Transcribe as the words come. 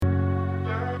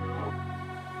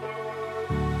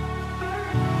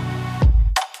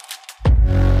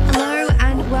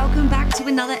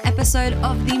another episode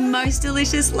of the Most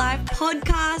Delicious Life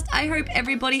podcast. I hope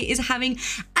everybody is having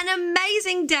an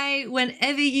amazing day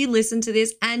whenever you listen to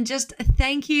this, and just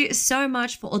thank you so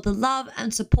much for all the love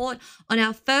and support on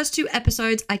our first 2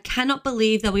 episodes. I cannot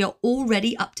believe that we are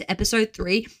already up to episode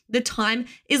 3. The time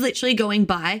is literally going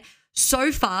by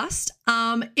so fast.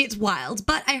 It's wild,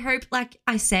 but I hope, like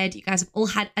I said, you guys have all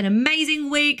had an amazing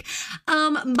week.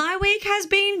 My week has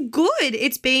been good.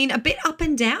 It's been a bit up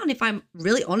and down, if I'm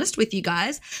really honest with you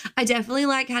guys. I definitely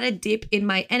had a dip in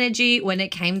my energy when it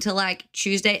came to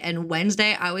Tuesday and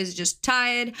Wednesday. I was just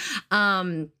tired.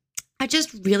 I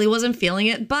just really wasn't feeling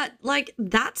it, but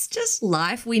that's just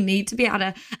life. We need to be able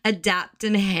to adapt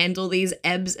and handle these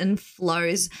ebbs and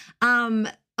flows.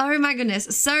 Oh my goodness.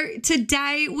 So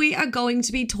today we are going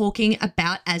to be talking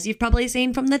about, as you've probably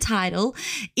seen from the title,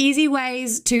 easy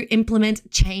ways to implement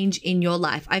change in your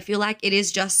life. I feel like it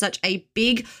is just such a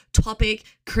big topic,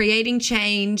 creating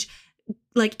change,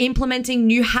 implementing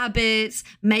new habits,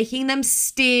 making them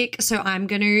stick. So I'm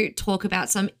going to talk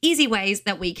about some easy ways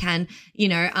that we can,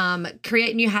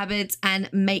 create new habits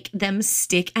and make them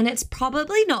stick. And it's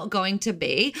probably not going to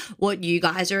be what you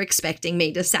guys are expecting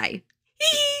me to say.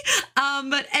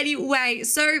 But anyway,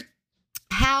 so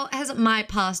how has my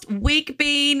past week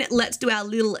been? Let's do our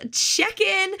little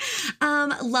check-in.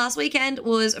 Last weekend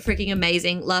was freaking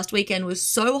amazing. Last weekend was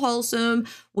so wholesome.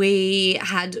 We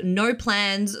had no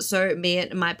plans, so me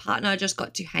and my partner just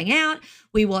got to hang out.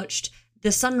 We watched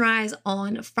the sunrise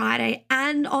on Friday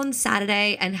and on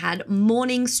Saturday and had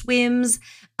morning swims.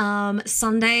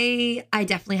 Sunday, I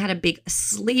definitely had a big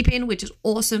sleep in, which is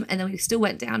awesome. And then we still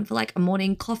went down for a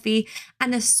morning coffee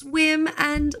and a swim.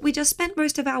 And we just spent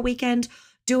most of our weekend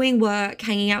doing work,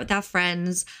 hanging out with our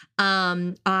friends.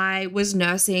 I was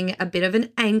nursing a bit of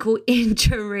an ankle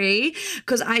injury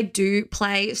because I do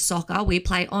play soccer. We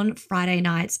play on Friday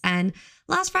nights, and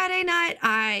last Friday night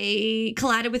I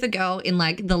collided with a girl in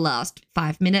the last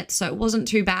 5 minutes, so it wasn't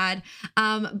too bad.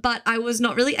 But I was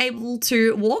not really able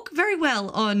to walk very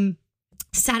well on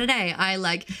Saturday. I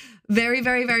very,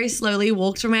 very, very slowly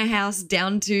walked from my house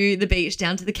down to the beach,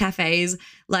 down to the cafes,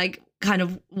 kind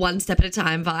of one step at a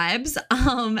time vibes.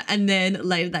 And then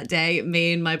later that day,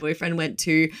 me and my boyfriend went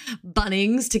to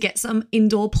Bunnings to get some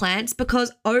indoor plants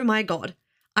because, oh my God,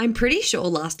 I'm pretty sure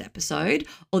last episode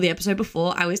or the episode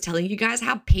before I was telling you guys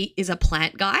how Pete is a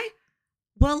plant guy.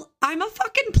 Well, I'm a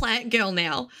fucking plant girl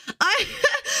now. I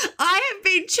have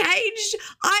been changed.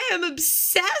 I am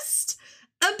obsessed,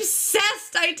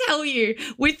 I tell you,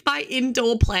 with my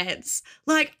indoor plants.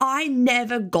 I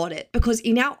never got it because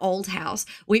in our old house,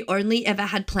 we only ever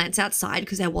had plants outside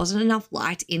because there wasn't enough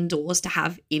light indoors to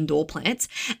have indoor plants.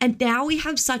 And now we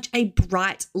have such a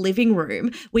bright living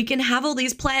room. We can have all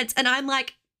these plants, and I'm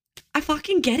I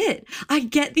fucking get it. I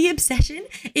get the obsession.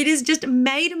 It has just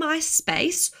made my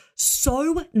space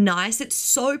so nice. It's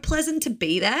so pleasant to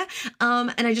be there.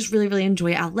 And I just really, really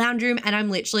enjoy our lounge room. And I'm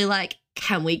literally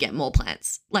can we get more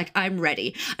plants? I'm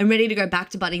ready. I'm ready to go back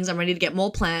to Bunnings. I'm ready to get more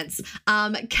plants.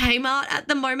 Kmart at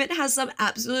the moment has some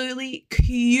absolutely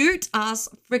cute ass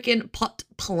freaking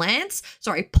plants.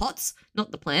 Sorry, pots,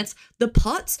 not the plants, the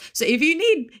pots. So if you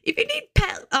need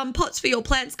pots for your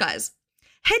plants, guys,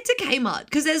 head to Kmart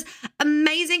because there's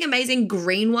amazing, amazing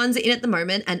green ones in at the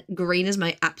moment, and green is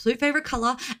my absolute favorite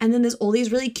color. And then there's all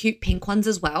these really cute pink ones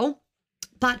as well.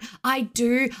 But I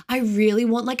really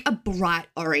want a bright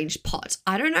orange pot.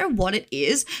 I don't know what it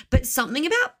is, but something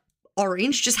about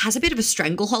orange just has a bit of a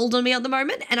stranglehold on me at the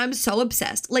moment, and I'm so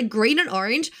obsessed. Green and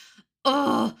orange,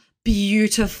 oh,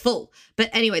 beautiful.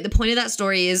 But anyway, the point of that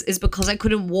story is because I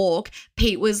couldn't walk,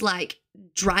 Pete was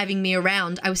driving me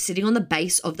around. I was sitting on the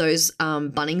base of those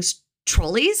Bunnings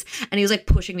trolleys, and he was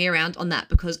pushing me around on that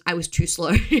because I was too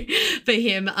slow for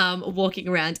him walking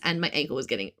around, and my ankle was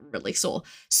getting really sore.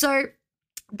 So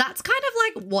that's kind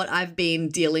of what I've been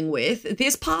dealing with.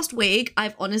 This past week,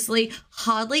 I've honestly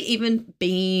hardly even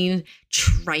been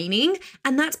training,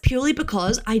 and that's purely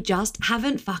because I just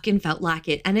haven't fucking felt like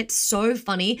it. And it's so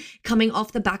funny coming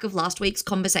off the back of last week's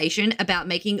conversation about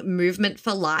making movement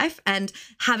for life and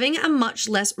having a much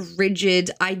less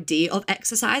rigid idea of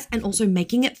exercise and also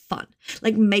making it fun,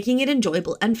 making it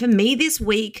enjoyable. And for me this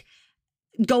week,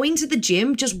 going to the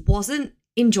gym just wasn't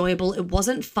enjoyable. It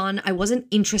wasn't fun. I wasn't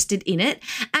interested in it.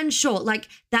 And sure,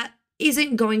 that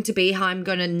isn't going to be how I'm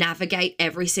going to navigate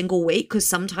every single week because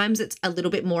sometimes it's a little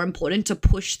bit more important to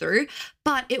push through.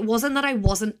 But it wasn't that I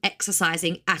wasn't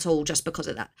exercising at all just because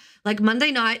of that.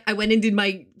 Monday night, I went and did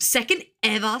my second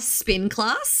ever spin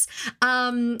class.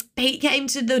 Pete came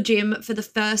to the gym for the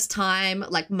first time,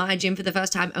 my gym for the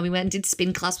first time, and we went and did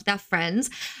spin class with our friends.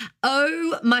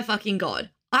 Oh my fucking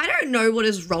God. I don't know what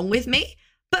is wrong with me,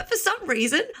 But for some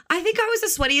reason, I think I was the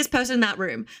sweatiest person in that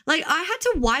room. Like, I had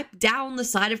to wipe down the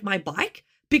side of my bike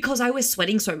because I was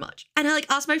sweating so much. And I like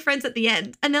asked my friends at the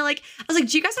end, and they're like, I was like,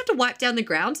 do you guys have to wipe down the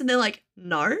grounds? And they're like,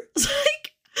 no. I was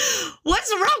like,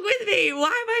 what's wrong with me? Why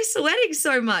am I sweating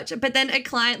so much? But then a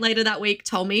client later that week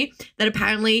told me that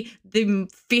apparently the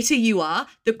fitter you are,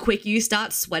 the quicker you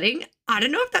start sweating. I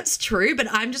don't know if that's true, but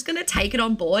I'm just going to take it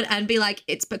on board and be like,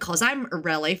 it's because I'm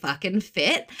really fucking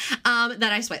fit that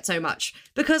I sweat so much.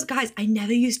 Because guys, I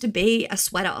never used to be a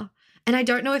sweater. And I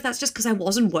don't know if that's just because I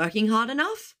wasn't working hard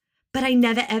enough, but I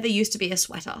never ever used to be a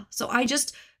sweater. So I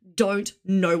just don't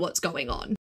know what's going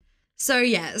on. So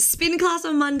yeah, spin class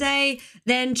on Monday.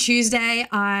 Then Tuesday,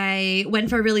 I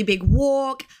went for a really big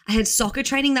walk. I had soccer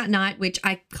training that night, which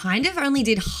I kind of only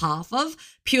did half of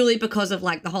purely because of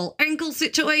like the whole ankle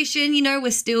situation. You know,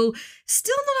 we're still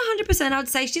not 100%. I would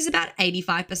say she's about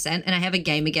 85%. And I have a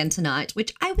game again tonight,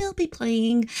 which I will be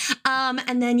playing.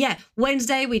 And then yeah,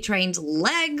 Wednesday we trained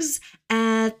legs.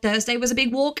 Thursday was a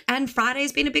big walk, and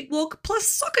Friday's been a big walk, plus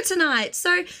soccer tonight.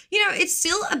 So, you know, it's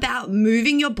still about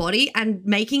moving your body and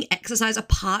making exercise a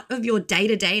part of your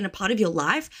day-to-day and a part of your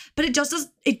life, but it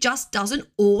just doesn't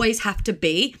always have to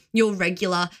be your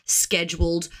regular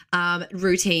scheduled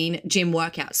routine gym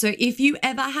workout. So if you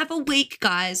ever have a week,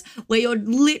 guys, where you're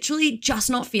literally just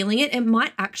not feeling it, it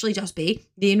might actually just be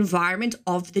the environment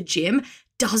of the gym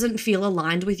doesn't feel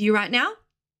aligned with you right now.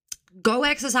 Go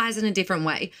exercise in a different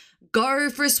way. Go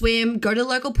for a swim, go to the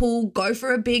local pool, go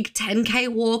for a big 10K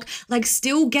walk, like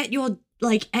still get your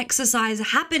like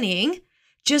exercise happening.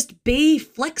 Just be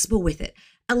flexible with it.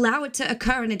 Allow it to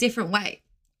occur in a different way.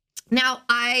 Now,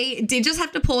 I did just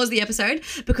have to pause the episode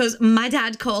because my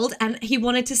dad called and he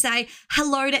wanted to say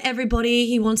hello to everybody.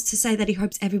 He wants to say that he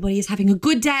hopes everybody is having a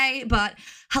good day, but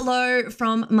hello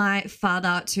from my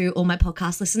father to all my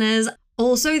podcast listeners.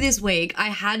 Also this week, I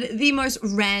had the most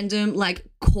random, like,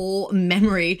 core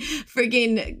memory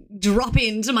friggin' drop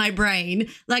into my brain.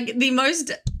 Like, the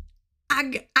most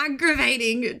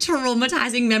aggravating,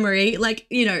 traumatizing memory, like,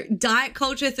 you know, diet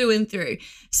culture through and through.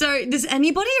 So does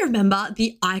anybody remember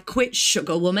the I Quit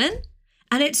Sugar woman?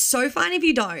 And it's so fine if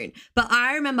you don't, but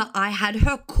I remember I had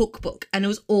her cookbook and it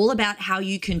was all about how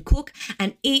you can cook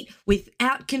and eat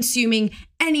without consuming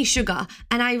any sugar.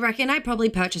 And I reckon I probably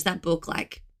purchased that book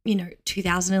like, you know,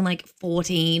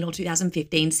 2014 or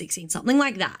 2015, 16, something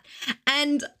like that.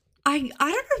 And I don't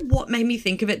know what made me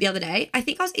think of it the other day. I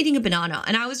think I was eating a banana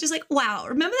and I was just like, wow,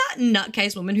 remember that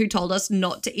nutcase woman who told us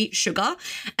not to eat sugar?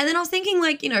 And then I was thinking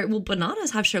like, you know, well,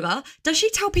 bananas have sugar. Does she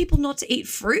tell people not to eat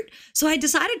fruit? So I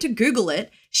decided to Google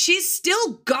it. She's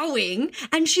still going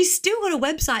and she's still got a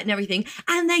website and everything.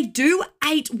 And they do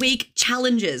 8-week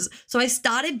challenges. So I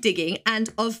started digging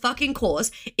and of fucking course,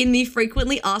 in the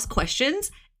frequently asked questions,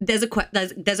 there's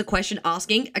a question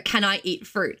asking, can I eat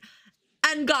fruit?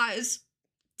 And guys,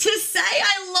 to say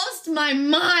I lost my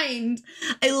mind.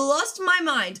 I lost my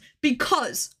mind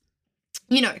because,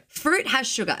 you know, fruit has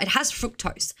sugar. It has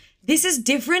fructose. This is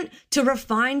different to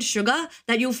refined sugar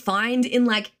that you'll find in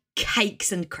like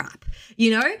cakes and crap,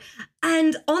 you know?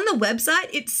 And on the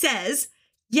website, it says,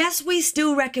 yes, we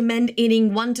still recommend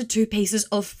eating 1 to 2 pieces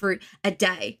of fruit a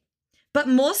day. But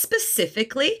more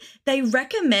specifically, they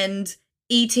recommend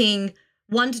eating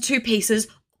 1 to 2 pieces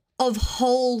of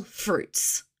whole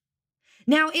fruits.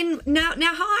 Now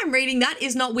how I'm reading that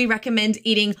is not we recommend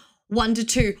eating 1 to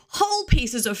 2 whole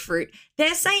pieces of fruit.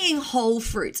 They're saying whole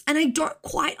fruits, and I don't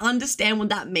quite understand what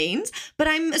that means, but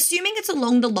I'm assuming it's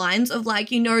along the lines of like,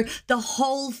 you know, the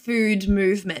whole food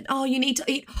movement. Oh, you need to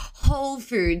eat whole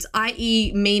foods,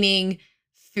 i.e. meaning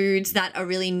foods that are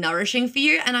really nourishing for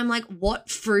you. And I'm like, what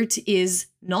fruit is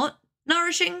not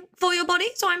nourishing for your body?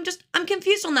 So I'm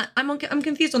confused on that. I'm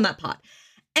confused on that part.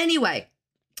 Anyway,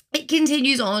 it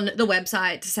continues on the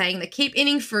website saying that keep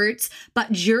eating fruits,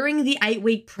 but during the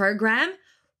 8-week program,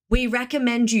 we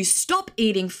recommend you stop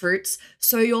eating fruits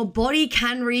so your body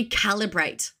can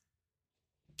recalibrate.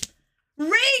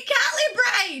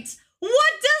 Recalibrate!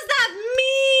 What does that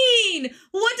mean?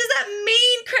 What does that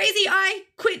mean, crazy I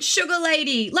quit sugar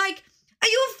lady? Like, are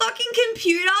you a fucking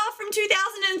computer from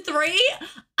 2003?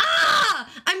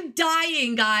 I'm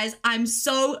dying, guys. I'm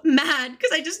so mad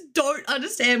because I just don't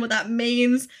understand what that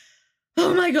means.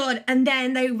 Oh my God. And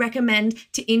then they recommend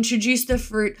to introduce the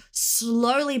fruit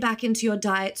slowly back into your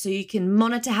diet so you can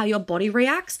monitor how your body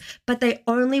reacts, but they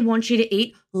only want you to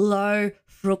eat low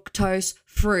fructose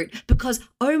fruit because,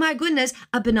 oh my goodness,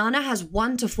 a banana has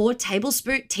 1 to 4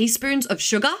 teaspoons of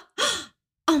sugar.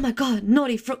 Oh my God,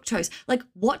 naughty fructose. Like,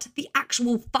 what the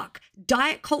actual fuck?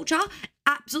 Diet culture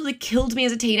absolutely killed me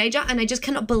as a teenager, and I just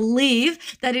cannot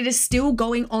believe that it is still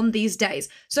going on these days.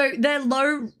 So their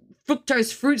low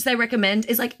fructose fruits they recommend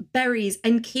is like berries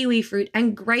and kiwi fruit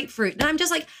and grapefruit. And I'm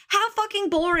just like, how fucking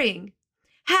boring?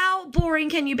 How boring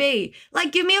can you be?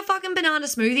 Like, give me a fucking banana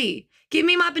smoothie. Give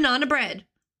me my banana bread.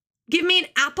 Give me an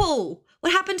apple.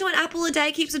 What happened to an apple a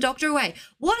day keeps the doctor away?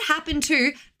 What happened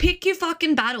to pick your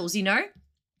fucking battles, you know?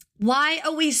 Why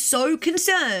are we so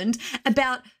concerned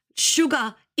about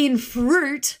sugar in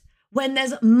fruit when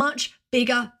there's much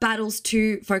bigger battles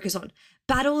to focus on?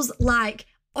 Battles like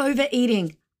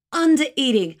overeating,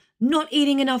 undereating, not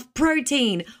eating enough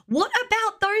protein. What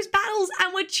about those battles?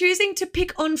 And we're choosing to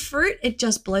pick on fruit? It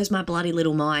just blows my bloody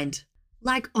little mind.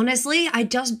 Like, honestly, I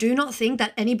just do not think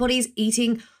that anybody's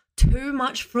eating too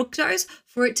much fructose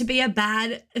for it to be a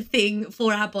bad thing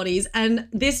for our bodies. And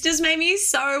this just made me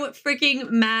so freaking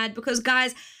mad because,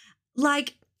 guys,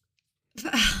 like,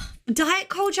 diet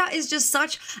culture is just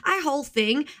such a whole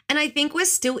thing. And I think we're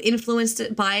still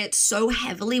influenced by it so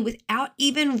heavily without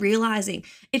even realizing.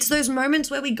 It's those moments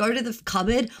where we go to the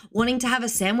cupboard wanting to have a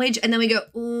sandwich and then we go,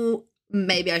 ooh,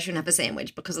 maybe I shouldn't have a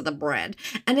sandwich because of the bread.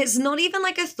 And it's not even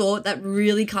like a thought that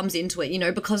really comes into it, you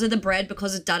know, because of the bread,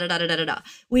 because of da-da-da-da-da-da.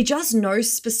 We just know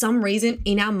for some reason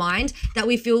in our mind that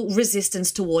we feel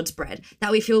resistance towards bread,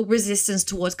 that we feel resistance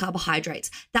towards carbohydrates,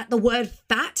 that the word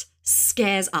fat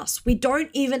scares us. We don't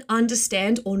even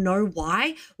understand or know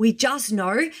why. We just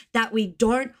know that we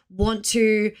don't want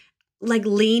to like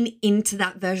lean into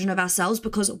that version of ourselves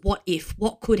because what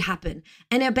could happen?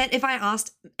 And I bet if I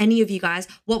asked any of you guys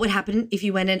what would happen if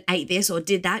you went and ate this or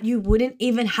did that, you wouldn't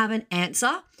even have an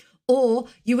answer, or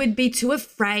you would be too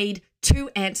afraid to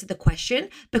answer the question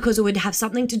because it would have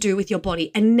something to do with your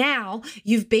body. And now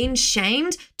you've been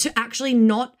shamed to actually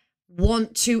not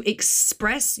want to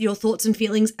express your thoughts and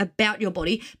feelings about your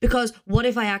body because what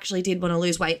if I actually did want to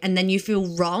lose weight? And then you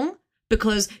feel wrong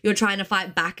because you're trying to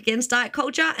fight back against diet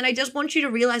culture. And I just want you to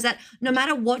realize that no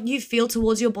matter what you feel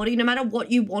towards your body, no matter what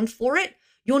you want for it,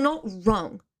 you're not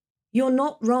wrong. You're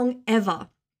not wrong ever.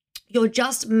 You're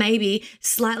just maybe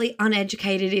slightly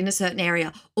uneducated in a certain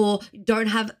area or don't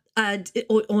have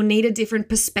or need a different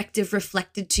perspective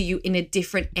reflected to you in a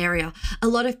different area. A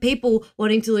lot of people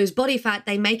wanting to lose body fat,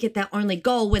 they make it their only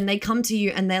goal when they come to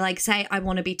you and they like say, I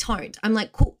want to be toned. I'm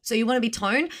like, cool. So you want to be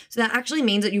toned? So that actually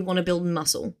means that you want to build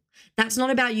muscle. That's not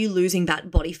about you losing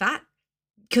that body fat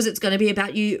because it's going to be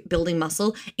about you building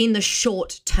muscle in the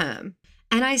short term.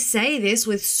 And I say this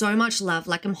with so much love,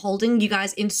 like I'm holding you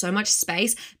guys in so much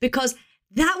space because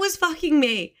that was fucking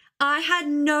me. I had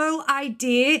no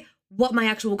idea what my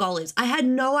actual goal is. I had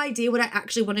no idea what I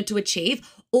actually wanted to achieve.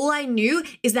 All I knew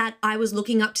is that I was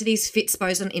looking up to these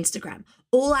Fitspos on Instagram.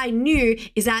 All I knew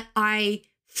is that I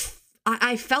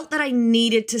felt that I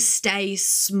needed to stay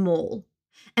small.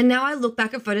 And now I look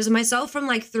back at photos of myself from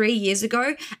like 3 years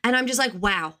ago and I'm just like,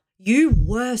 wow, you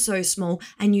were so small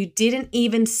and you didn't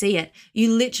even see it.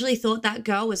 You literally thought that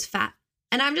girl was fat.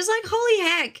 And I'm just like, holy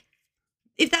heck.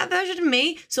 If that version of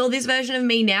me saw this version of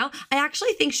me now, I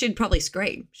actually think she'd probably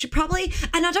scream. She'd probably,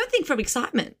 and I don't think from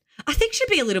excitement. I think she'd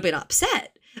be a little bit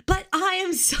upset. But I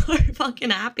am so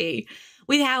fucking happy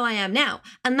with how I am now.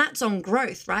 And that's on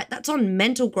growth, right? That's on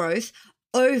mental growth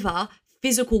over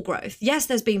physical growth. Yes,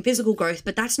 there's been physical growth,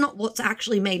 but that's not what's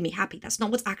actually made me happy. That's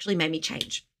not what's actually made me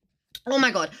change. Oh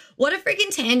my God, what a freaking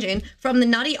tangent from the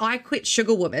nutty I quit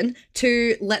sugar woman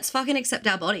to let's fucking accept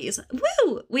our bodies.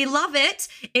 Woo, we love it.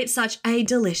 It's such a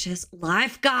delicious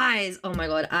life, guys. Oh my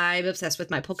God, I'm obsessed with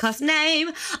my podcast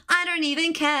name. I don't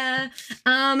even care.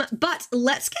 But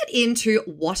let's get into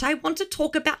what I want to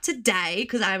talk about today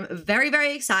because I'm very,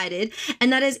 very excited.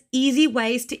 And that is easy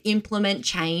ways to implement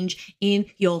change in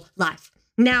your life.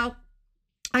 Now,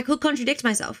 I could contradict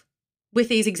myself with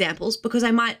these examples because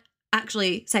I might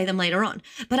actually say them later on.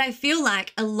 But I feel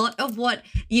like a lot of what,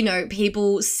 you know,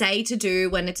 people say to do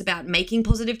when it's about making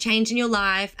positive change in your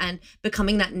life and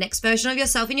becoming that next version of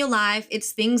yourself in your life,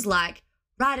 it's things like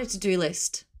write a to-do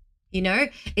list, you know?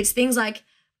 It's things like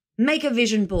make a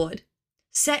vision board,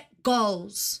 set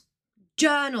goals,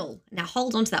 journal. Now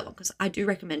hold on to that one because I do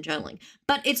recommend journaling.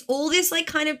 But it's all this like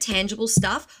kind of tangible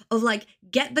stuff of like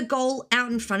get the goal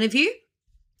out in front of you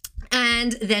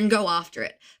and then go after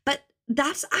it. But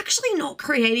that's actually not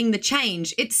creating the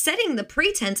change. It's setting the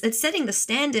pretense, it's setting the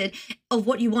standard of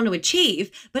what you want to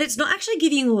achieve, but it's not actually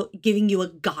giving you a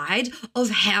guide of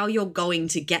how you're going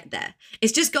to get there.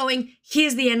 It's just going,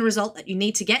 here's the end result that you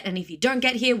need to get, and if you don't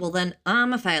get here, well then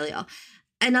I'm a failure.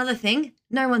 Another thing,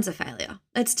 no one's a failure.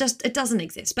 It's just, it doesn't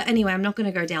exist. But anyway, I'm not going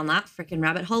to go down that freaking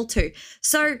rabbit hole too.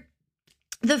 So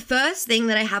the first thing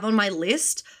that I have on my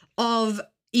list of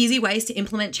easy ways to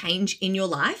implement change in your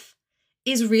life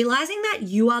is realizing that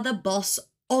you are the boss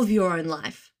of your own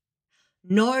life.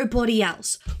 nobody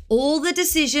else. All the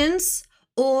decisions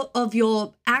or of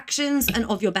your actions and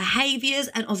of your behaviors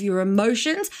and of your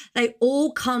emotions, they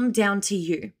all come down to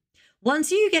you.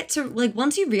 Once you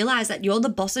realize that you're the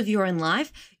boss of your own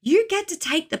life, you get to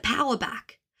take the power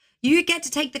back. You get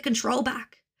to take the control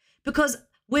back, because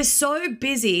we're so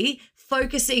busy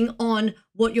focusing on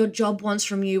what your job wants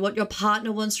from you, what your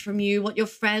partner wants from you, what your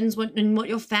friends want, and what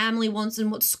your family wants,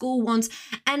 and what school wants.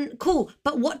 And cool,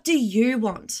 but what do you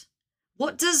want?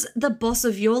 What does the boss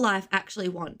of your life actually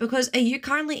want? Because are you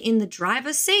currently in the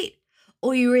driver's seat,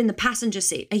 or you're in the passenger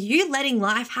seat? Are you letting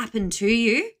life happen to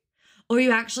you, or are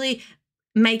you actually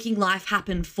making life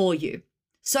happen for you?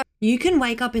 So you can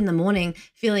wake up in the morning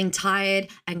feeling tired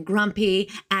and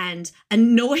grumpy and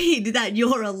annoyed that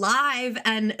you're alive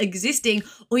and existing,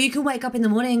 or you can wake up in the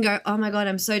morning and go, oh my God,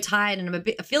 I'm so tired and I'm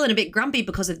feeling a bit grumpy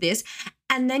because of this.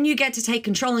 And then you get to take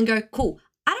control and go, cool,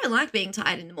 I don't like being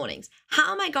tired in the mornings.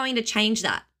 How am I going to change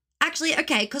that? Actually,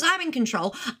 okay, because I'm in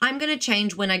control, I'm going to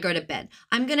change when I go to bed.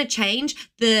 I'm going to change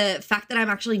the fact that I'm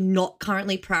actually not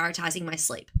currently prioritizing my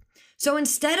sleep. So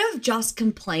instead of just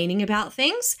complaining about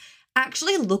things,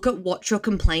 actually look at what you're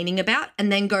complaining about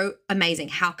and then go, amazing,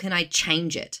 how can I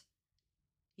change it?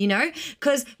 You know,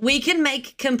 because we can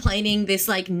make complaining this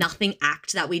like nothing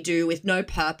act that we do with no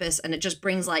purpose, and it just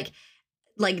brings like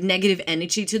negative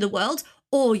energy to the world.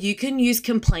 Or you can use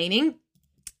complaining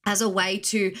as a way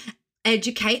to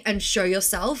educate and show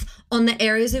yourself on the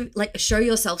areas of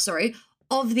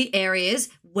of the areas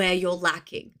where you're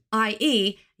lacking,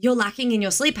 i.e. you're lacking in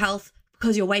your sleep health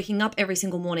because you're waking up every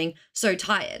single morning so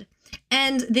tired.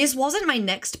 And this wasn't my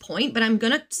next point, but I'm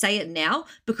going to say it now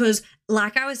because,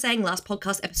 like I was saying last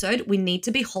podcast episode, we need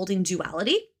to be holding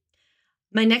duality.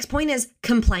 My next point is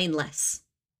complain less.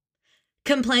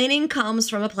 Complaining comes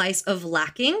from a place of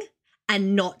lacking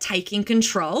and not taking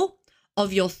control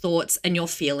of your thoughts and your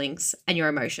feelings and your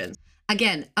emotions.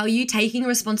 Again, are you taking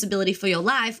responsibility for your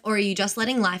life, or are you just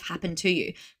letting life happen to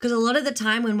you? Because a lot of the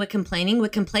time when we're complaining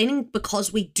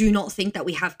because we do not think that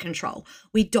we have control.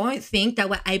 We don't think that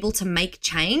we're able to make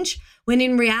change, when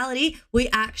in reality, we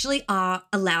actually are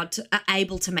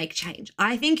able to make change.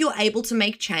 I think you're able to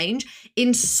make change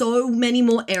in so many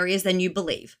more areas than you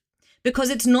believe.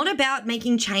 Because it's not about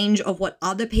making change of what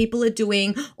other people are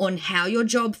doing, on how your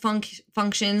job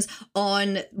functions,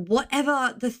 on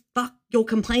whatever the fuck you're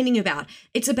complaining about.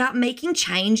 It's about making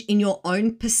change in your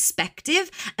own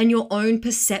perspective and your own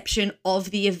perception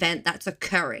of the event that's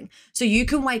occurring. So you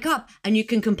can wake up and you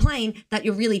can complain that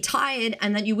you're really tired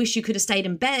and that you wish you could have stayed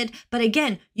in bed. But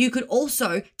again, you could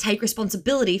also take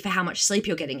responsibility for how much sleep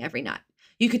you're getting every night.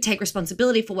 You could take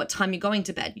responsibility for what time you're going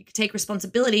to bed. You could take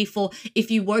responsibility for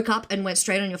if you woke up and went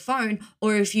straight on your phone,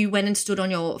 or if you went and stood on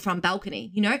your front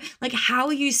balcony, you know? Like, how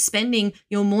are you spending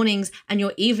your mornings and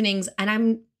your evenings? And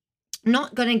I'm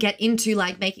not going to get into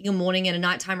like making a morning and a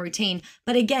nighttime routine.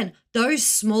 But again, those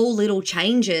small little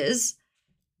changes,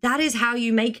 that is how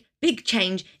you make big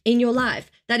change in your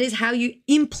life. That is how you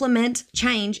implement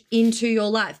change into your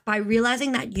life, by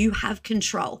realizing that you have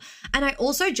control. And I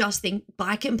also just think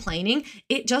by complaining,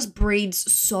 it just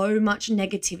breeds so much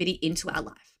negativity into our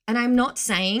life. And I'm not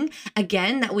saying,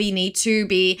 again, that we need to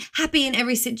be happy in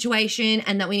every situation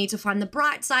and that we need to find the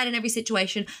bright side in every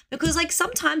situation, because like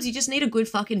sometimes you just need a good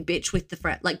fucking bitch with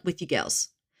with your girls.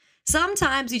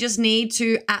 Sometimes you just need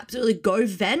to absolutely go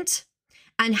vent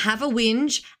and have a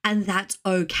whinge, and that's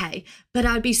okay. But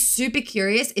I'd be super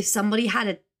curious if somebody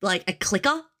had a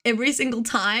clicker every single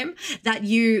time that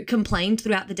you complained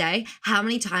throughout the day, how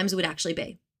many times it would actually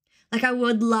be. Like, I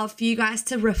would love for you guys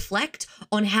to reflect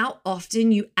on how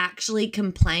often you actually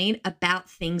complain about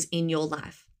things in your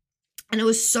life. And it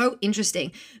was so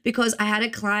interesting because I had a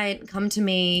client come to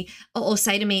me or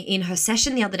say to me in her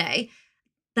session the other day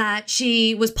that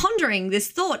she was pondering this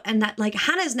thought, and that like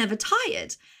Hannah's never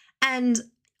tired. And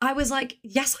I was like,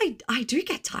 yes, I do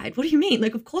get tired. What do you mean?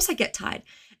 Like, of course I get tired.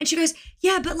 And she goes,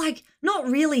 yeah, but like, not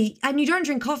really. And you don't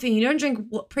drink coffee and you don't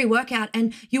drink pre-workout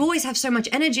and you always have so much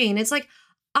energy. And it's like,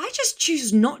 I just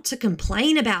choose not to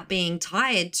complain about being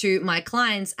tired to my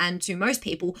clients and to most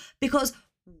people, because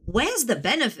where's the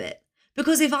benefit?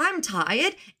 Because if I'm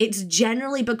tired, it's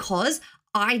generally because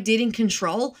I didn't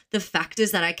control the factors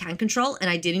that I can control, and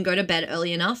I didn't go to bed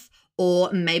early enough.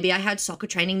 Or maybe I had soccer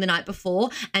training the night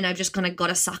before and I've just kind of got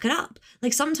to suck it up.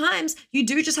 Like, sometimes you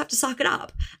do just have to suck it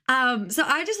up. So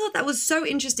I just thought that was so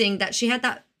interesting that she had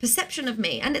that perception of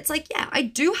me. And it's like, yeah, I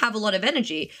do have a lot of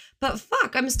energy, but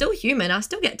fuck, I'm still human. I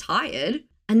still get tired.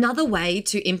 Another way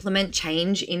to implement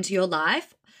change into your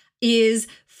life is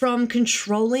from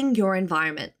controlling your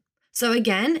environment. So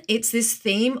again, it's this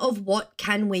theme of what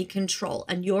can we control?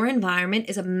 And your environment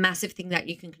is a massive thing that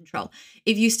you can control.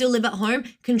 If you still live at home,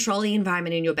 control the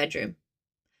environment in your bedroom.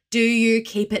 Do you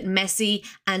keep it messy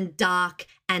and dark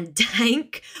and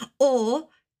dank, or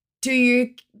do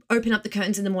you open up the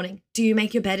curtains in the morning? Do you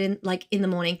make your bed in the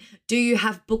morning? Do you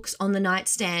have books on the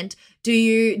nightstand? Do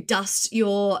you dust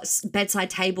your bedside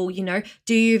table?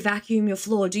 Do you vacuum your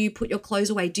floor? Do you put your clothes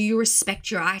away? Do you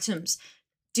respect your items?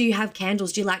 Do you have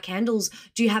candles? Do you light candles?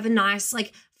 Do you have a nice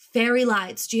fairy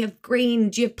lights? Do you have green?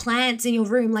 Do you have plants in your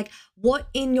room? What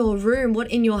in your room, what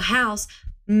in your house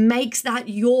makes that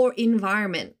your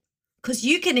environment? Because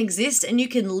you can exist and you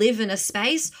can live in a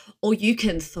space, or you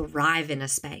can thrive in a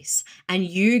space, and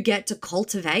you get to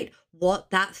cultivate what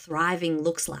that thriving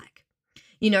looks like.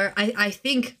 I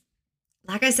think,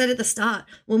 like I said at the start,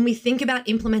 when we think about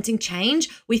implementing change,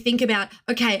 we think about,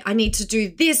 okay, I need to do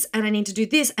this and I need to do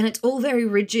this, and it's all very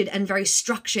rigid and very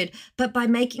structured. But by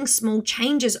making small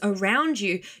changes around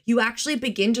you, you actually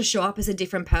begin to show up as a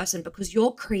different person, because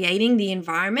you're creating the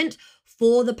environment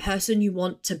for the person you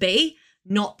want to be,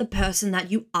 not the person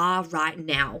that you are right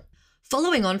now.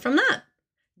 Following on from that,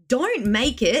 don't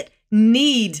make it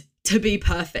need to be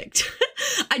perfect.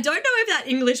 I don't know if that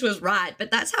English was right, but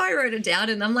that's how I wrote it down.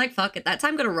 And I'm like, fuck it, that's how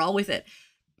I'm going to roll with it.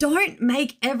 Don't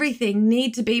make everything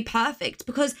need to be perfect,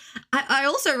 because I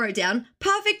also wrote down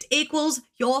perfect equals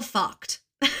you're fucked.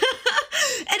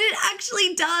 And it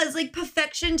actually does.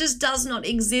 Perfection just does not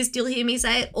exist. You'll hear me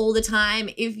say it all the time.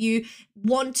 If you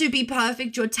want to be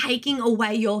perfect, you're taking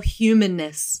away your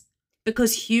humanness,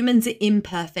 because humans are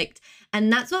imperfect.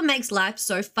 And that's what makes life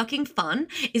so fucking fun,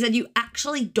 is that you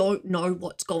actually don't know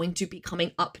what's going to be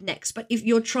coming up next. But if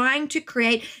you're trying to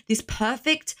create this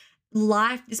perfect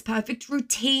life, this perfect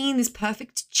routine, this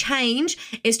perfect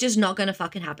change, it's just not going to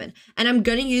fucking happen. And I'm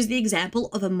going to use the example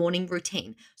of a morning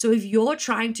routine. So if you're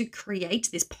trying to create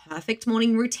this perfect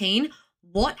morning routine,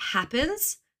 what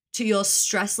happens to your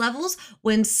stress levels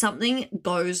when something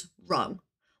goes wrong?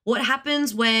 What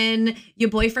happens when your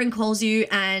boyfriend calls you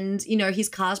and, his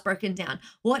car's broken down?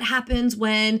 What happens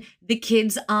when the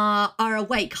kids are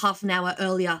awake half an hour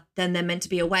earlier than they're meant to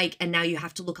be awake, and now you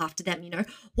have to look after them?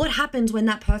 What happens when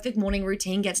that perfect morning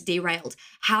routine gets derailed?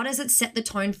 How does it set the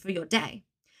tone for your day?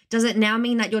 Does it now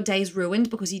mean that your day is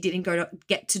ruined because you didn't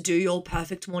get to do your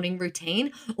perfect morning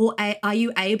routine? Or are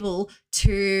you able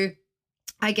to,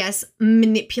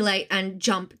 manipulate and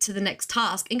jump to the next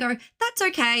task and go, that's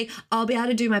okay, I'll be able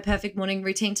to do my perfect morning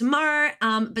routine tomorrow,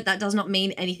 but that does not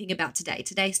mean anything about today.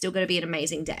 Today's still going to be an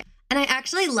amazing day. And I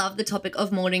actually love the topic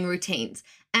of morning routines.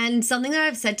 And something that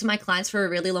I've said to my clients for a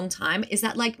really long time is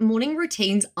that morning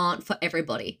routines aren't for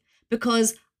everybody,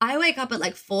 because I wake up at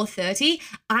 4:30,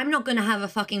 I'm not going to have a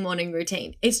fucking morning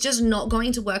routine. It's just not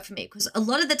going to work for me, because a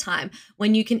lot of the time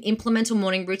when you can implement a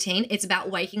morning routine, it's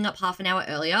about waking up half an hour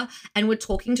earlier. And we're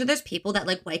talking to those people that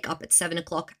wake up at 7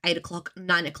 o'clock, 8 o'clock,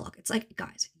 9 o'clock. It's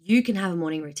guys, you can have a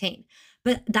morning routine,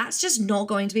 but that's just not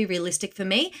going to be realistic for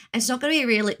me. And it's not going to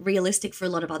be realistic for a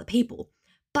lot of other people.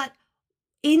 But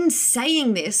in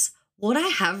saying this, what I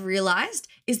have realized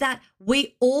is that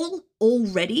we all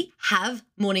already have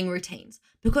morning routines,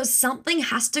 because something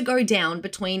has to go down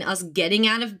between us getting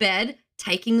out of bed,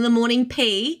 taking the morning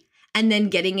pee, and then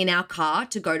getting in our car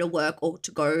to go to work or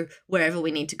to go wherever we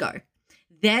need to go.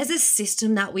 There's a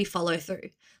system that we follow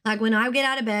through. When I get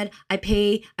out of bed, I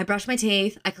pee, I brush my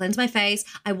teeth, I cleanse my face,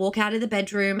 I walk out of the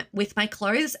bedroom with my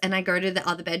clothes, and I go to the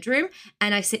other bedroom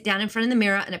and I sit down in front of the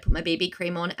mirror and I put my BB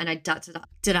cream on and I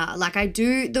da-da-da-da-da. I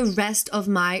do the rest of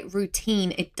my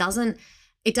routine. It doesn't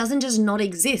just not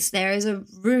exist. There is a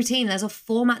routine, there's a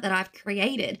format that I've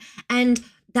created. And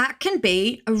that can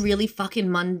be a really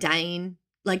fucking mundane,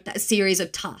 that series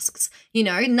of tasks.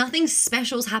 Nothing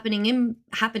special's happening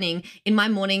in my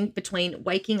morning between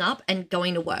waking up and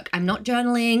going to work. I'm not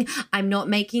journaling. I'm not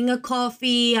making a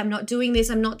coffee. I'm not doing this.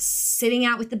 I'm not sitting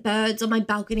out with the birds on my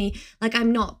balcony.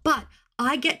 I'm not. But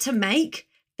I get to make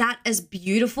that as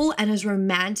beautiful and as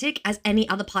romantic as any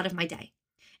other part of my day.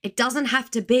 It doesn't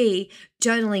have to be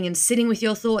journaling and sitting with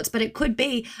your thoughts, but it could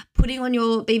be putting on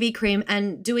your BB cream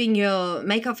and doing your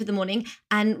makeup for the morning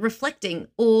and reflecting,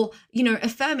 or,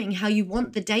 affirming how you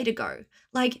want the day to go.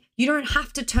 You don't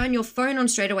have to turn your phone on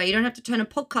straight away. You don't have to turn a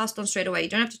podcast on straight away. You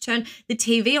don't have to turn the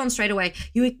TV on straight away.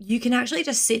 You can actually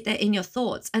just sit there in your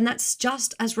thoughts. And that's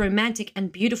just as romantic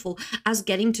and beautiful as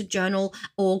getting to journal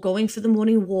or going for the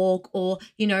morning walk or,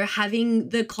 having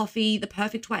the coffee the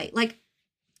perfect way.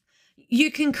 You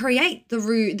can create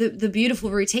the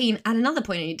beautiful routine at another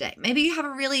point in your day. Maybe you have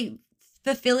a really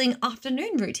fulfilling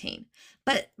afternoon routine,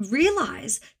 but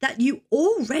realize that you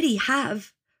already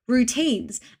have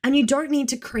routines and you don't need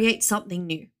to create something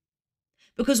new.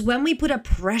 Because when we put a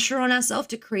pressure on ourselves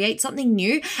to create something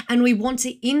new and we want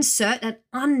to insert an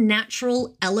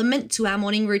unnatural element to our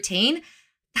morning routine,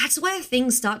 that's where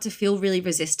things start to feel really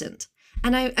resistant.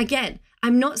 And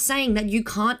I'm not saying that you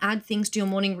can't add things to your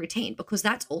morning routine, because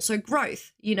that's also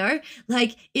growth,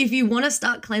 Like, if you want to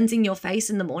start cleansing your face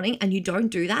in the morning and you don't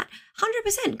do that,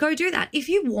 100% go do that. If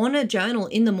you want to journal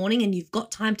in the morning and you've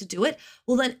got time to do it,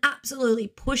 well, then absolutely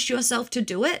push yourself to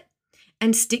do it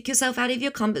and stick yourself out of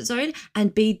your comfort zone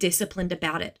and be disciplined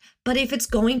about it. But if it's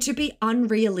going to be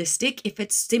unrealistic, if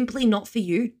it's simply not for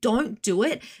you, don't do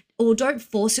it, or don't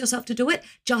force yourself to do it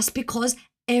just because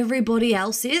everybody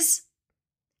else is.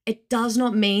 It does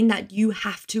not mean that you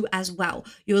have to as well.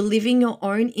 You're living your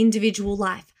own individual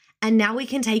life. And now we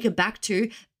can take it back to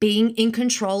being in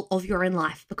control of your own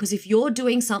life. Because if you're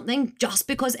doing something just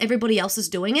because everybody else is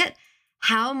doing it,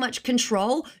 how much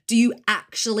control do you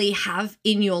actually have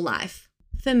in your life?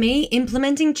 For me,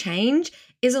 implementing change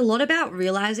is a lot about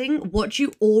realizing what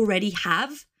you already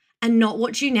have and not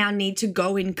what you now need to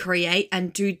go and create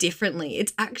and do differently.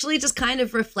 It's actually just kind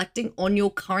of reflecting on your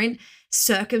current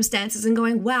circumstances and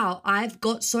going, wow, I've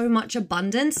got so much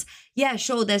abundance. Yeah,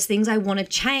 sure, there's things I want to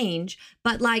change,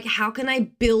 but like, how can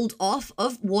I build off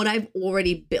of what I've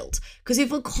already built? Because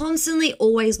if we're constantly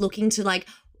always looking to like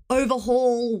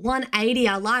overhaul 180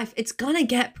 our life, it's going to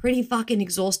get pretty fucking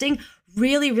exhausting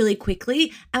really, really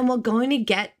quickly. And we're going to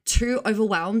get too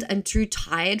overwhelmed and too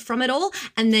tired from it all.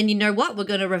 And then you know what? We're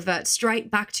going to revert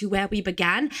straight back to where we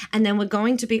began. And then we're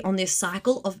going to be on this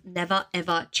cycle of never,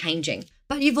 ever changing.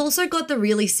 But you've also got the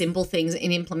really simple things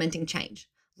in implementing change,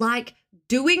 like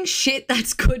doing shit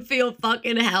that's good for your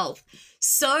fucking health.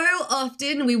 So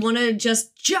often we want to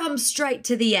just jump straight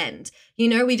to the end.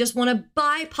 We just want to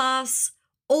bypass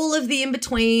all of the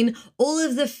in-between, all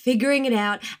of the figuring it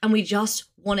out, and we just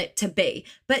want it to be.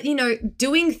 But,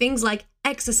 doing things like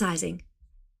exercising,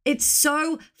 it's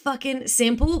so fucking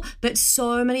simple, but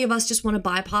so many of us just want to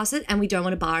bypass it and we don't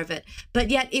want a bar of it. But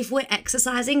yet if we're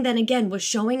exercising, then again, we're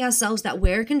showing ourselves that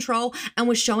we're in control, and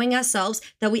we're showing ourselves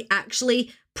that we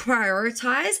actually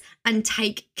prioritize and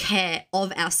take care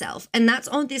of ourselves. And that's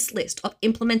on this list of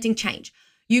implementing change.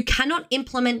 You cannot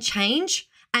implement change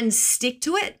and stick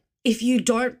to it if you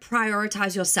don't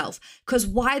prioritize yourself. Because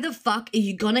why the fuck are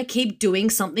you gonna keep doing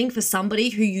something for somebody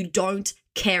who you don't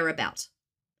care about?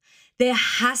 There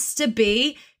has to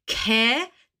be care,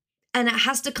 and it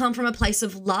has to come from a place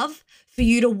of love for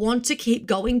you to want to keep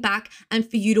going back and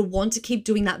for you to want to keep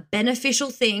doing that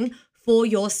beneficial thing for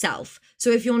yourself.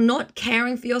 So if you're not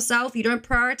caring for yourself, you don't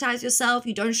prioritize yourself,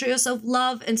 you don't show yourself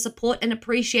love and support and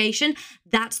appreciation,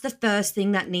 that's the first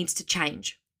thing that needs to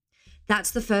change.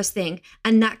 That's the first thing.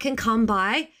 And that can come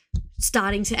by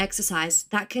starting to exercise.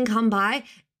 That can come by,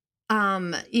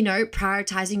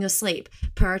 prioritizing your sleep,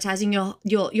 prioritizing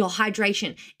your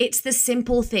hydration. It's the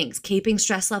simple things, keeping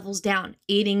stress levels down,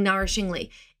 eating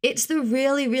nourishingly. It's the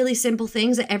really, really simple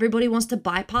things that everybody wants to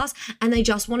bypass, and they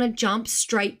just want to jump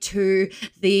straight to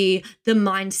the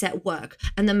mindset work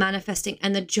and the manifesting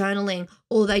and the journaling,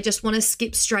 or they just want to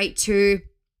skip straight to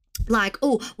like,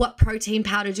 oh, what protein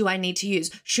powder do I need to use?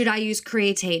 Should I use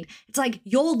creatine? It's like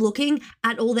you're looking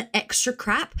at all the extra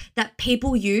crap that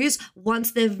people use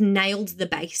once they've nailed the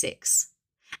basics.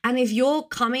 And if you're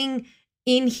coming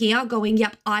in here going,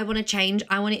 yep, I want to change,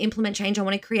 I want to implement change, I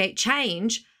want to create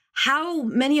change, how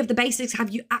many of the basics have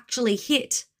you actually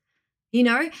hit?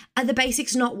 Are the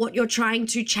basics not what you're trying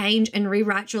to change and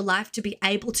rewrite your life to be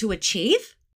able to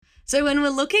achieve? So when we're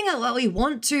looking at what we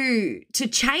want to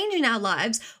change in our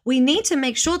lives, we need to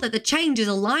make sure that the change is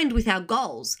aligned with our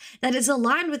goals, that it's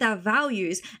aligned with our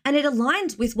values, and it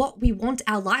aligns with what we want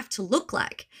our life to look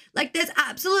like. Like, there's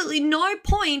absolutely no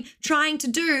point trying to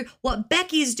do what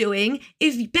Becky's doing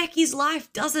if Becky's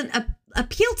life doesn't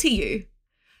appeal to you.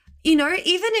 Even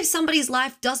if somebody's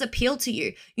life does appeal to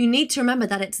you, you need to remember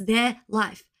that it's their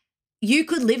life. You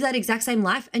could live that exact same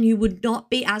life and you would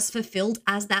not be as fulfilled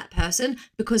as that person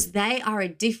because they are a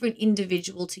different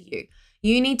individual to you.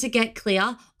 You need to get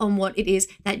clear on what it is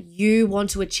that you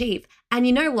want to achieve. And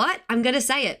you know what? I'm going to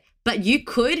say it, but you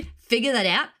could figure that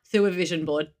out through a vision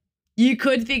board. You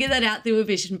could figure that out through a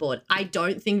vision board. I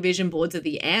don't think vision boards are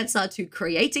the answer to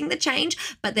creating the change,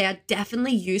 but they are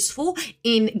definitely useful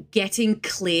in getting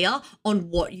clear on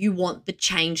what you want the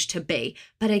change to be.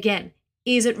 But again,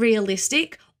 is it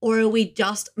realistic? Or are we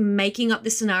just making up the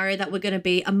scenario that we're going to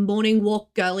be a morning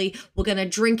walk girly, we're going to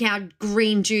drink our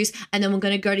green juice, and then we're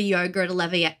going to go to yoga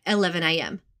at 11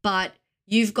 a.m. But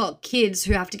you've got kids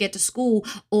who have to get to school,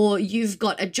 or you've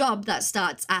got a job that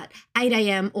starts at 8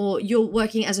 a.m., or you're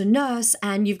working as a nurse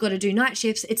and you've got to do night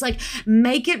shifts. It's like,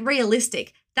 make it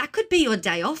realistic. That could be your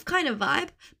day off kind of vibe,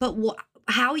 but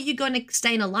how are you going to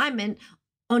stay in alignment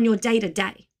on your day to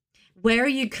day? Where are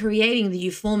you creating the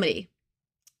uniformity?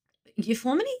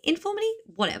 Informity?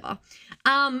 Whatever.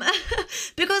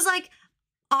 Because like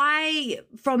I,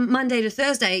 from Monday to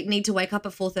Thursday, need to wake up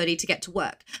at 4:30 to get to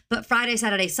work. But Friday,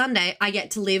 Saturday, Sunday, I get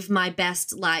to live my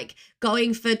best, like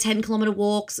going for 10-kilometer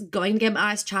walks, going to get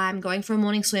my ice chime, going for a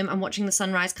morning swim, and watching the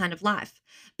sunrise kind of life.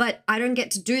 But I don't get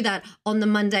to do that on the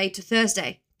Monday to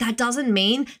Thursday. That doesn't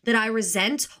mean that I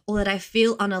resent or that I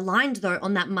feel unaligned though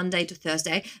on that Monday to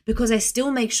Thursday, because I still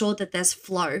make sure that there's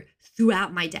flow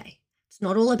throughout my day. It's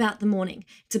not all about the morning.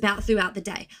 It's about throughout the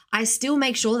day. I still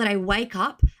make sure that I wake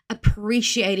up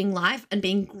appreciating life and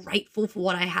being grateful for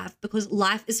what I have, because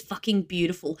life is fucking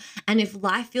beautiful. And if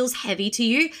life feels heavy to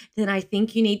you, then I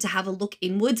think you need to have a look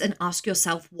inwards and ask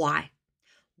yourself why.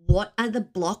 What are the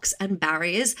blocks and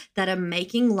barriers that are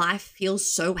making life feel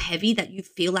so heavy that you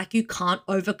feel like you can't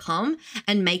overcome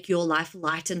and make your life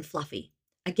light and fluffy?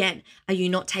 Again, are you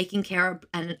not taking care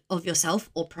of yourself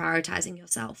or prioritizing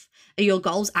yourself? Are your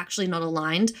goals actually not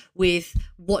aligned with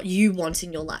what you want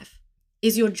in your life?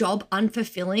 Is your job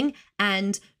unfulfilling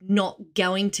and not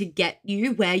going to get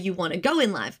you where you want to go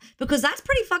in life? Because that's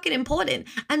pretty fucking important.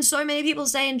 And so many people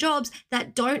stay in jobs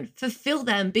that don't fulfill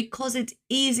them because it's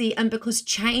easy and because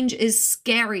change is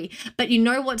scary. But you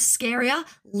know what's scarier?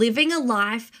 Living a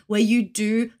life where you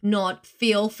do not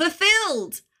feel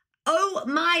fulfilled. Oh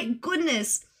my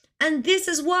goodness. And this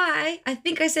is why, I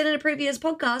think I said in a previous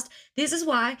podcast, this is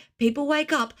why people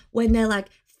wake up when they're like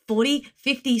 40,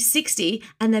 50, 60,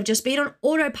 and they've just been on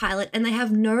autopilot and they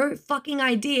have no fucking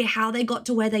idea how they got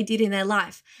to where they did in their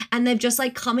life. And they've just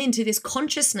like come into this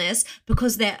consciousness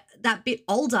because they're that bit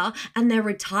older and they're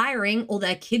retiring, or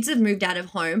their kids have moved out of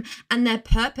home, and their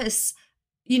purpose,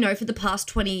 you know, for the past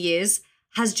 20 years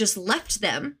has just left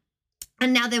them.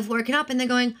 And now they've woken up and they're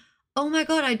going, oh my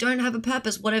God, I don't have a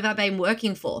purpose. What have I been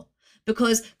working for?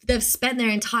 Because they've spent their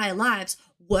entire lives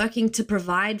working to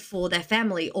provide for their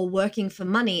family or working for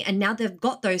money. And now they've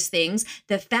got those things,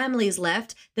 their family's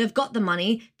left, they've got the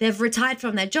money, they've retired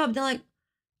from their job. They're like,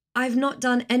 I've not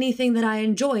done anything that I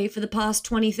enjoy for the past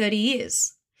 20, 30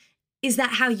 years. Is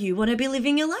that how you want to be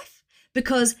living your life?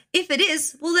 Because if it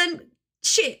is, well then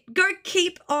shit, go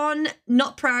keep on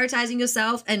not prioritizing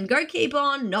yourself and go keep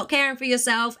on not caring for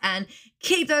yourself and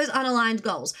keep those unaligned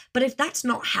goals. But if that's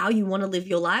not how you want to live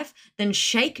your life, then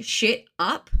shake shit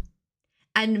up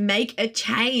and make a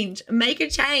change. Make a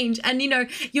change. And, you know,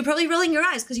 you're probably rolling your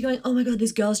eyes because you're going, oh my God,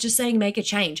 this girl's just saying make a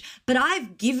change. But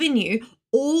I've given you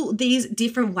all these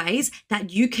different ways that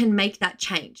you can make that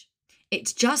change.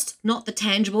 It's just not the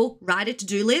tangible, write a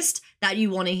to-do list that you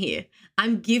want to hear.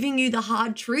 I'm giving you the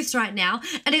hard truths right now,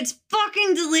 and it's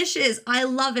fucking delicious. I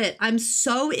love it. I'm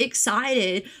so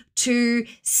excited to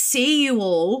see you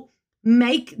all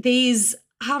make these,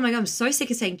 oh my God, I'm so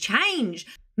sick of saying change.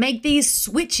 Make these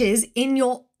switches in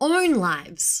your own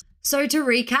lives. So to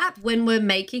recap, when we're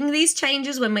making these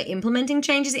changes, when we're implementing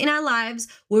changes in our lives,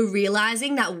 we're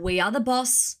realizing that we are the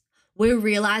boss. We're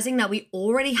realizing that we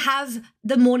already have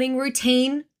the morning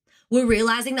routine. We're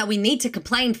realizing that we need to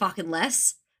complain fucking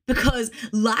less because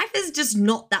life is just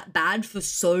not that bad for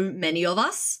so many of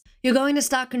us. You're going to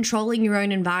start controlling your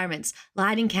own environments,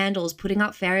 lighting candles, putting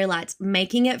up fairy lights,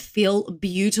 making it feel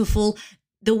beautiful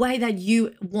the way that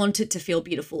you want it to feel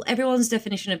beautiful. Everyone's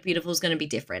definition of beautiful is going to be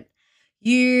different.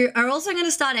 You are also going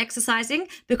to start exercising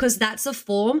because that's a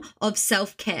form of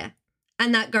self-care.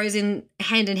 And that goes in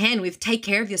hand with take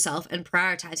care of yourself and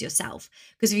prioritize yourself.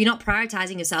 Because if you're not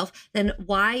prioritizing yourself, then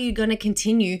why are you going to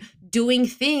continue doing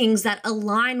things that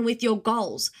align with your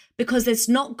goals? Because it's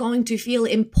not going to feel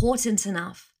important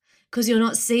enough because you're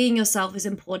not seeing yourself as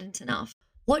important enough.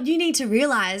 What you need to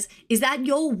realize is that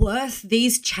you're worth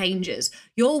these changes.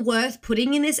 You're worth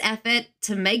putting in this effort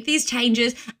to make these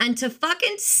changes and to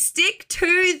fucking stick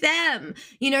to them.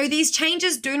 You know, these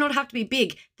changes do not have to be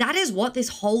big. That is what this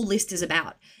whole list is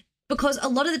about. Because a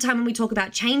lot of the time when we talk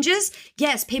about changes,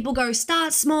 yes, people go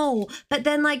start small, but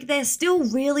then like they're still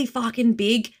really fucking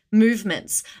big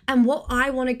movements. And what I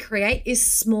want to create is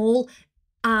small,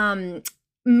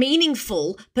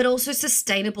 meaningful, but also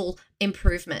sustainable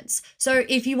improvements. So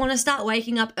if you want to start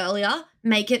waking up earlier,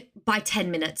 make it by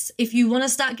 10 minutes. If you want to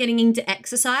start getting into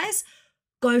exercise,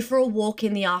 go for a walk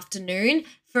in the afternoon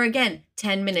for, again,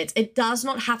 10 minutes. It does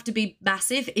not have to be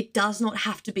massive. It does not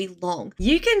have to be long.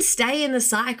 You can stay in the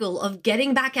cycle of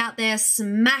getting back out there,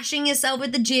 smashing yourself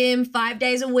at the gym 5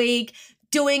 days a week,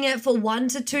 doing it for 1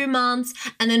 to 2 months,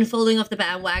 and then falling off the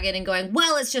bandwagon and going,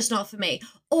 well, it's just not for me.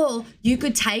 Or you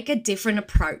could take a different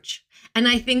approach. And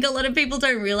I think a lot of people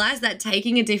don't realize that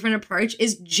taking a different approach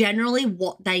is generally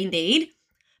what they need.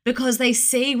 because they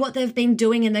see what they've been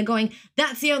doing and they're going,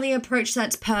 that's the only approach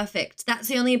that's perfect. That's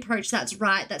the only approach that's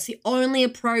right. That's the only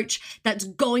approach that's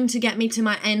going to get me to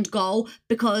my end goal,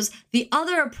 because the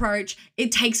other approach,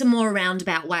 it takes a more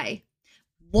roundabout way.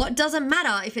 What doesn't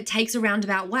matter if it takes a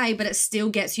roundabout way, but it still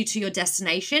gets you to your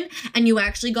destination and you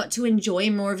actually got to enjoy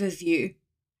more of a view,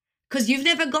 because you've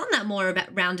never gone that more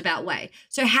roundabout way.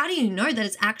 So how do you know that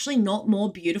it's actually not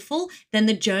more beautiful than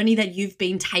the journey that you've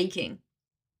been taking?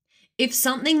 If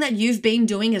something that you've been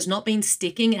doing has not been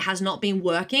sticking, it has not been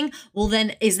working, well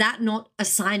then is that not a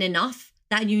sign enough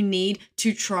that you need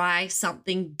to try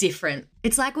something different?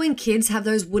 It's like when kids have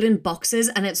those wooden boxes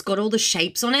and it's got all the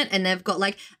shapes on it and they've got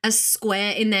like a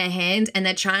square in their hand and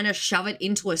they're trying to shove it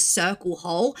into a circle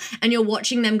hole, and you're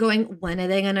watching them going, when are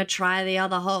they going to try the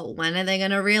other hole? When are they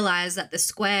going to realize that the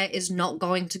square is not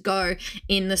going to go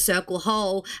in the circle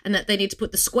hole and that they need to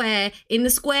put the square in the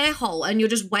square hole? And you're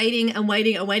just waiting and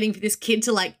waiting and waiting for this kid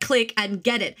to like click and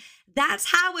get it.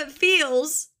 That's how it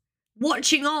feels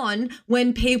watching on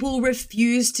when people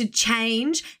refuse to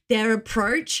change their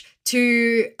approach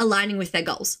to aligning with their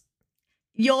goals.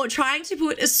 You're trying to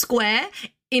put a square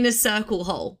in a circle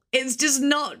hole. It's just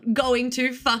not going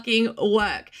to fucking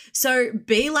work. So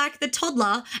be like the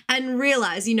toddler and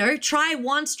realize, try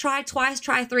once, try twice,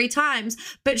 try 3 times,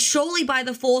 but surely by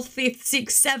the 4th, 5th,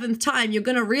 6th, 7th time, you're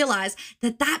going to realize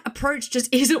that that approach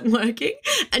just isn't working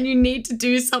and you need to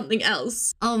do something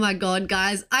else. Oh my God,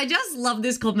 guys, I just love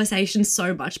this conversation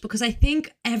so much because I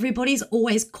think everybody's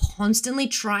always constantly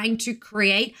trying to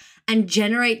create and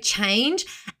generate change,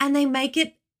 and they make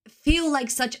it feel like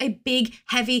such a big,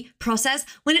 heavy process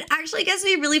when it actually gets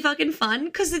to be really fucking fun,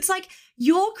 because it's like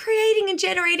you're creating and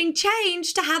generating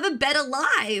change to have a better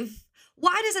life.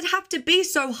 Why does it have to be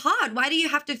so hard? Why do you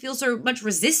have to feel so much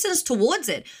resistance towards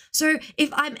it? So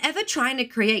if I'm ever trying to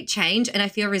create change and I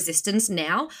feel resistance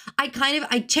now, I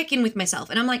check in with myself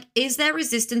and I'm like, is there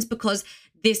resistance because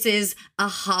this is a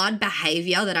hard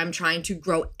behavior that I'm trying to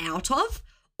grow out of?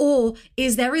 Or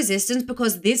is there resistance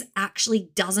because this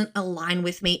actually doesn't align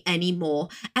with me anymore?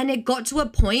 And it got to a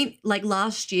point like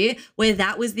last year where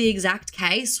that was the exact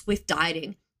case with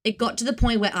dieting. It got to the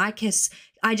point where I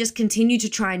just continued to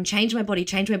try and change my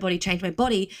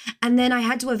body. And then I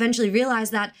had to eventually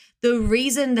realize that the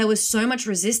reason there was so much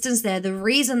resistance there, the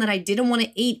reason that I didn't want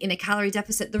to eat in a calorie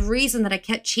deficit, the reason that I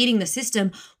kept cheating the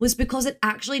system was because it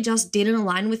actually just didn't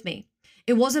align with me.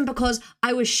 It wasn't because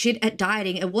I was shit at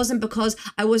dieting. It wasn't because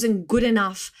I wasn't good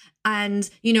enough and,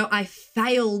 I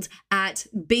failed at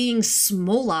being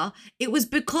smaller. It was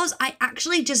because I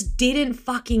actually just didn't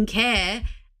fucking care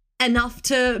enough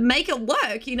to make it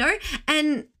work,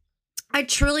 And I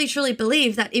truly, truly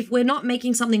believe that if we're not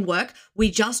making something work,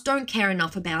 we just don't care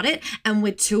enough about it and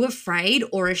we're too afraid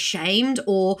or ashamed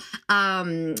or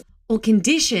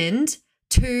conditioned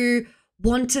to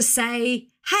want to say,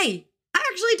 hey, I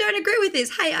actually don't agree with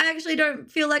this. Hey, I actually don't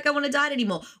feel like I want to diet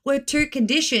anymore. We're too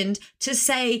conditioned to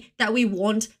say that we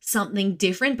want something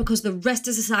different because the rest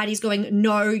of society is going,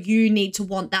 no, you need to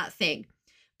want that thing.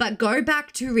 But go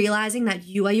back to realizing that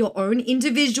you are your own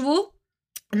individual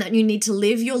and that you need to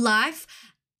live your life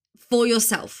for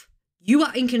yourself. You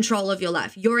are in control of your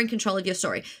life. You're in control of your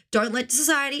story. Don't let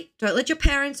society, don't let your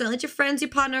parents, don't let your friends, your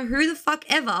partner, who the fuck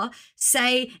ever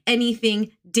say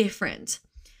anything different.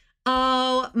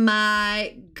 Oh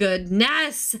my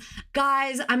goodness.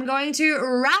 Guys, I'm going to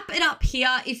wrap it up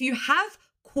here. If you have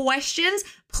questions,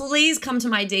 please come to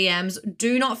my DMs.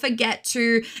 Do not forget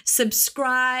to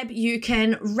subscribe. You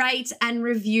can rate and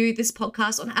review this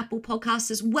podcast on Apple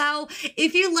Podcasts as well.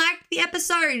 If you liked the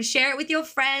episode, share it with your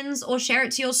friends or share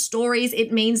it to your stories.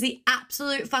 It means the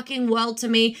absolute fucking world to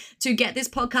me to get this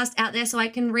podcast out there so I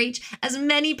can reach as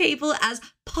many people as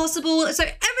possible so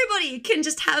everybody can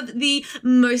just have the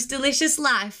most delicious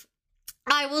life.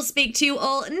 I will speak to you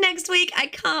all next week. I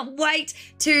can't wait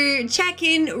to check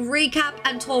in, recap,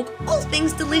 and talk all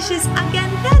things delicious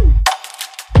again then.